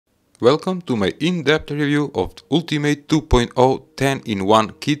Welcome to my in-depth review of the Ultimate 2.0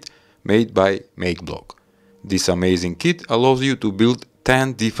 10-in-1 kit made by Makeblock. This amazing kit allows you to build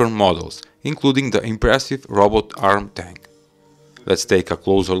 10 different models, including the impressive robot arm tank. Let's take a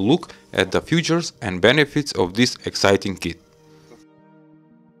closer look at the features and benefits of this exciting kit.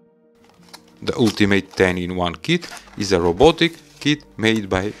 The Ultimate 10-in-1 kit is a robotic kit made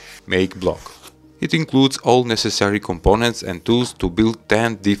by Makeblock. It includes all necessary components and tools to build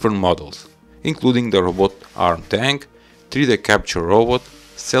 10 different models, including the robot arm tank, 3D capture robot,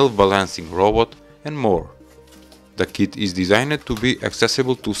 self-balancing robot, and more. The kit is designed to be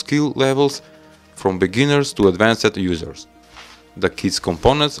accessible to skill levels from beginners to advanced users. The kit's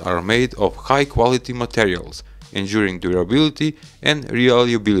components are made of high-quality materials, ensuring durability and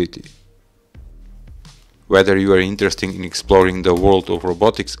reliability. Whether you are interested in exploring the world of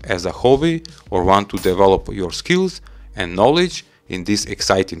robotics as a hobby or want to develop your skills and knowledge in this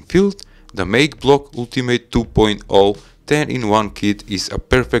exciting field, the Makeblock Ultimate 2.0 10-in-1 kit is a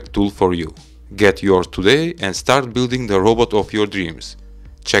perfect tool for you. Get yours today and start building the robot of your dreams.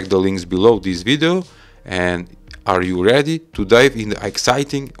 Check the links below this video and are you ready to dive in the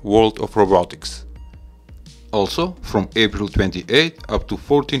exciting world of robotics? Also, from April 28 up to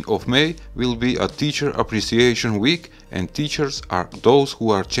 14th of May will be a Teacher Appreciation Week, and teachers are those who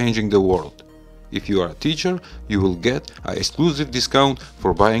are changing the world. If you are a teacher, you will get an exclusive discount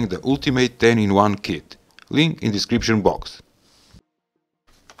for buying the Ultimate 10-in-1 kit. Link in description box.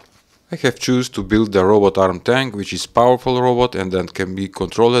 I have chosen to build the robot arm tank, which is a powerful robot and that can be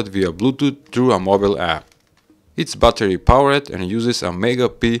controlled via Bluetooth through a mobile app. It's battery powered and uses a Mega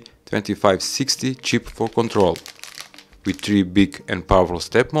P2560 chip for control. With 3 big and powerful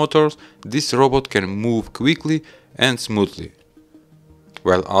step motors, this robot can move quickly and smoothly,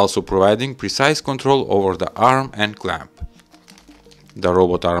 while also providing precise control over the arm and clamp. The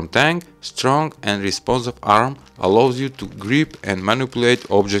robot arm tank, strong and responsive arm, allows you to grip and manipulate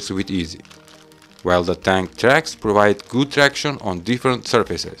objects with ease, while the tank tracks provide good traction on different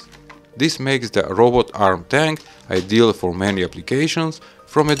surfaces. This makes the robot arm tank ideal for many applications,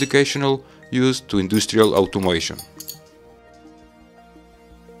 from educational use to industrial automation.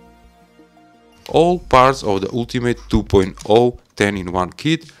 All parts of the Ultimate 2.0 10-in-1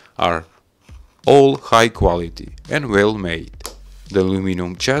 kit are all high quality and well made. The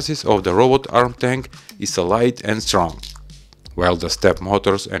aluminum chassis of the robot arm tank is light and strong, while the step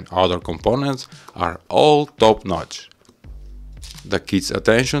motors and other components are all top-notch. The kit's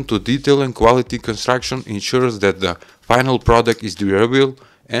attention to detail and quality construction ensures that the final product is durable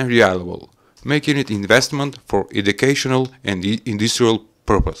and reliable, making it investment for educational and industrial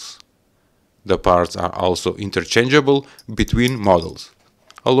purpose. The parts are also interchangeable between models,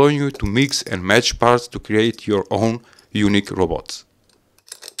 allowing you to mix and match parts to create your own unique robots.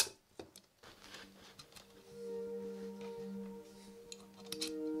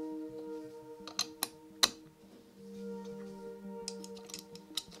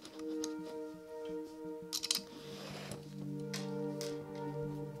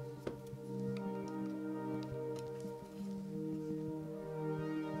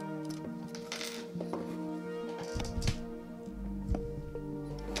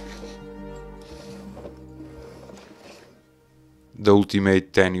 The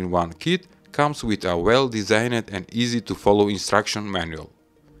Ultimate 10-in-1 kit comes with a well-designed and easy-to-follow instruction manual.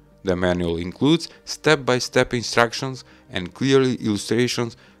 The manual includes step-by-step instructions and clear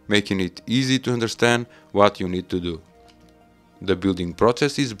illustrations, making it easy to understand what you need to do. The building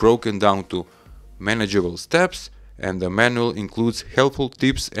process is broken down to manageable steps, and the manual includes helpful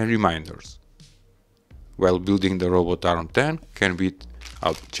tips and reminders. While building the robot arm tank can be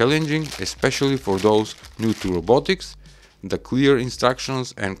challenging, especially for those new to robotics, the clear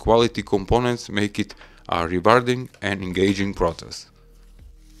instructions and quality components make it a rewarding and engaging process.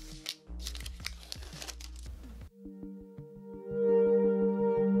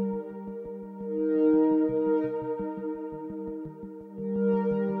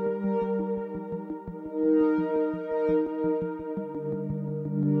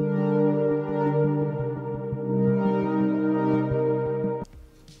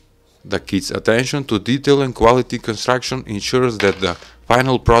 The kit's attention to detail and quality construction ensures that the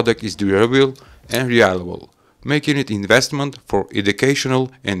final product is durable and reliable, making it investment for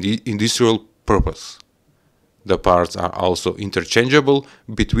educational and industrial purpose. The parts are also interchangeable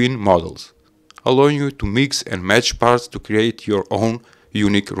between models, allowing you to mix and match parts to create your own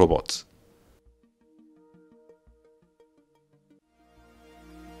unique robots.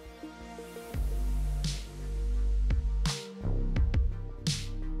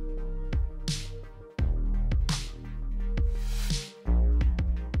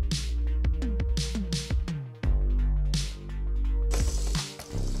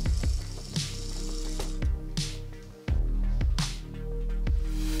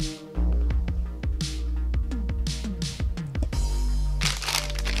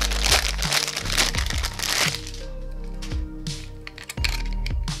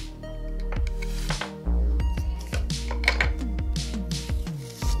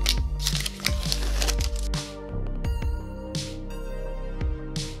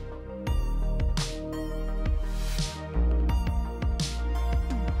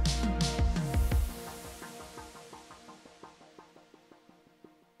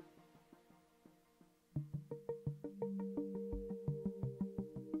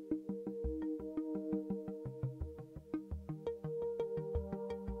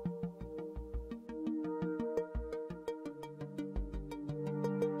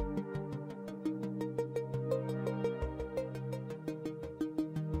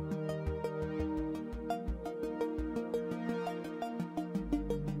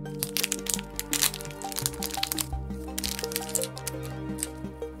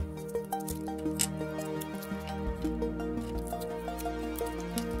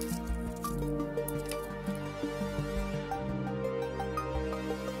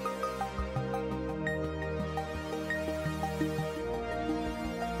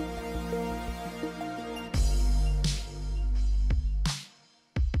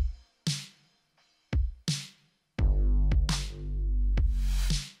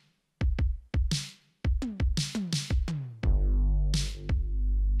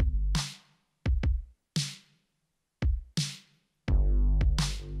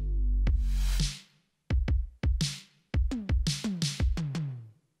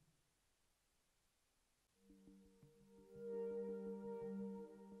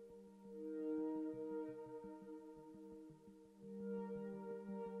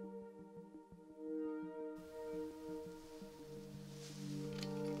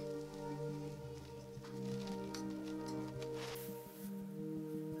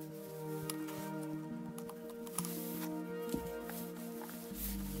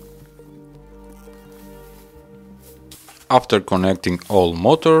 After connecting all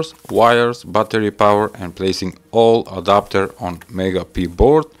motors, wires, battery power and placing all adapter on Mega P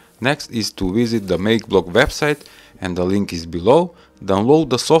board, next is to visit the Makeblock website, and the link is below. Download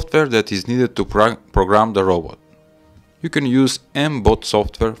the software that is needed to program the robot. You can use mbot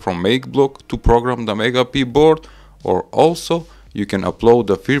software from Makeblock to program the Mega P board, or also you can upload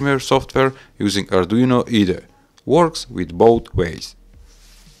the firmware software using Arduino IDE. Works with both ways.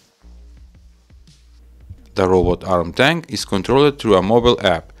 The robot arm tank is controlled through a mobile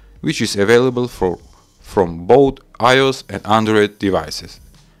app, which is available from both iOS and Android devices.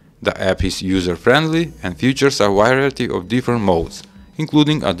 The app is user-friendly and features a variety of different modes,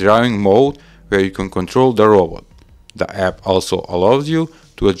 including a driving mode where you can control the robot. The app also allows you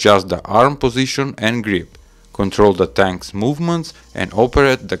to adjust the arm position and grip, control the tank's movements and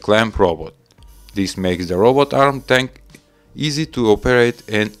operate the clamp robot. This makes the robot arm tank easy to operate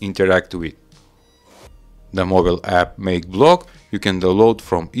and interact with. The mobile app Makeblock you can download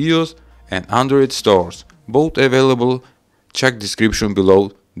from iOS and Android stores, both available. Check description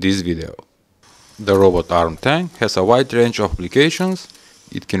below this video. The robot arm tank has a wide range of applications.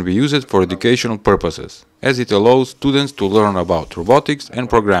 It can be used for educational purposes, as it allows students to learn about robotics and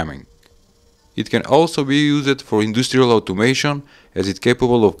programming. It can also be used for industrial automation, as it is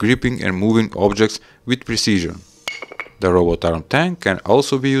capable of gripping and moving objects with precision. The robot arm tank can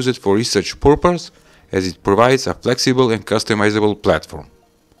also be used for research purposes, as it provides a flexible and customizable platform.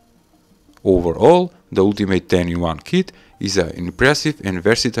 Overall, the Ultimate 10-in-1 kit is an impressive and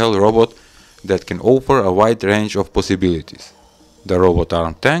versatile robot that can offer a wide range of possibilities. The robot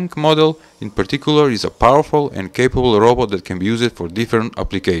arm tank model in particular is a powerful and capable robot that can be used for different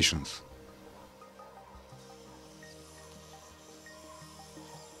applications.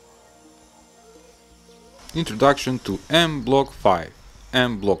 Introduction to Makeblock 5.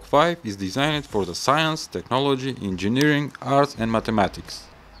 Makeblock 5 is designed for the science, technology, engineering, arts and mathematics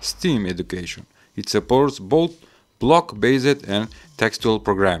STEAM education. It supports both block-based and textual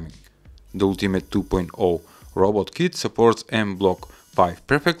programming. The Ultimate 2.0 robot kit supports Makeblock 5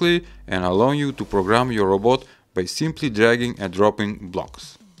 perfectly and allows you to program your robot by simply dragging and dropping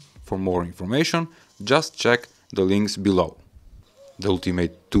blocks. For more information, just check the links below. The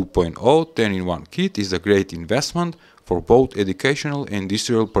Ultimate 2.0 10-in-1 kit is a great investment for both educational and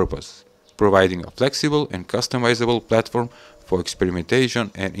industrial purposes, providing a flexible and customizable platform for experimentation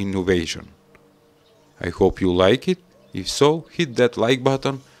and innovation. I hope you like it. If so, hit that like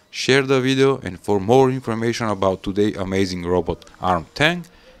button, share the video, and for more information about today's amazing robot arm tank,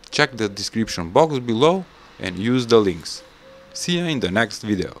 check the description box below and use the links. See you in the next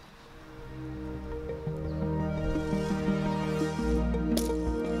video.